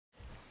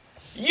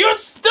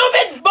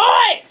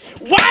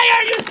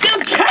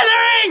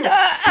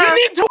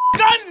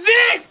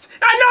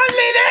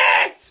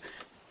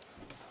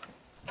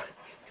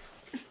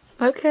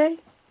okay?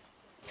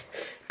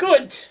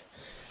 Good.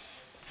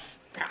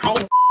 Ow.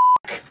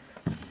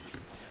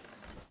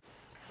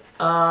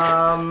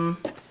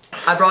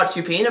 I brought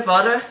you peanut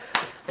butter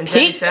and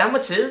jelly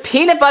sandwiches.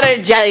 Peanut butter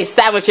and jelly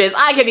sandwiches.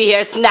 I could be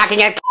here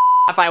snacking at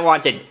if I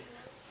wanted.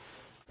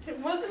 It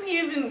wasn't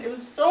even, it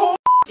was so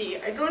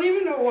I don't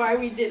even know why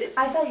we did it.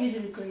 I thought you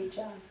did a great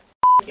job.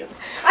 You.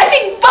 I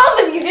think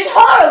both of you did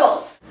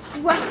horrible!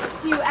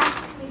 What do you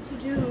ask me to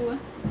do?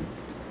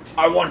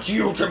 I want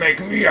you to make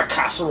me a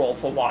casserole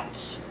for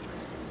once.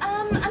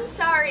 I'm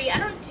sorry. I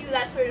don't do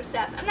that sort of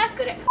stuff. I'm not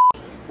good at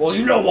Well,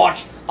 you know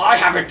what? I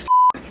haven't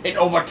in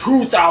over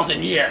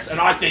 2,000 years, and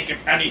I think,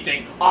 if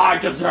anything, I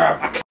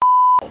deserve a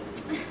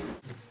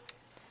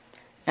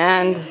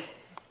And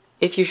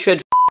if you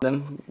should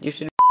them, you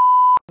should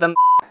them.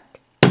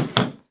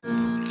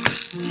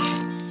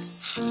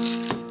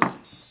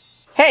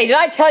 Hey, did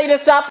I tell you to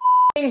stop?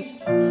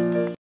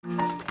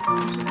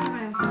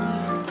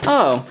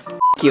 Oh,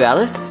 you,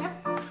 Alice.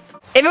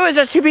 If it was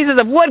just two pieces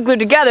of wood glued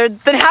together,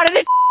 then how did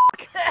it?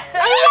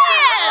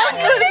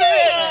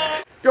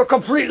 You're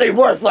completely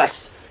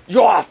worthless.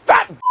 You're a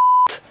fat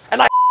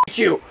and I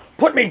you.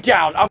 Put me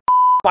down. I'll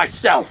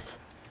myself.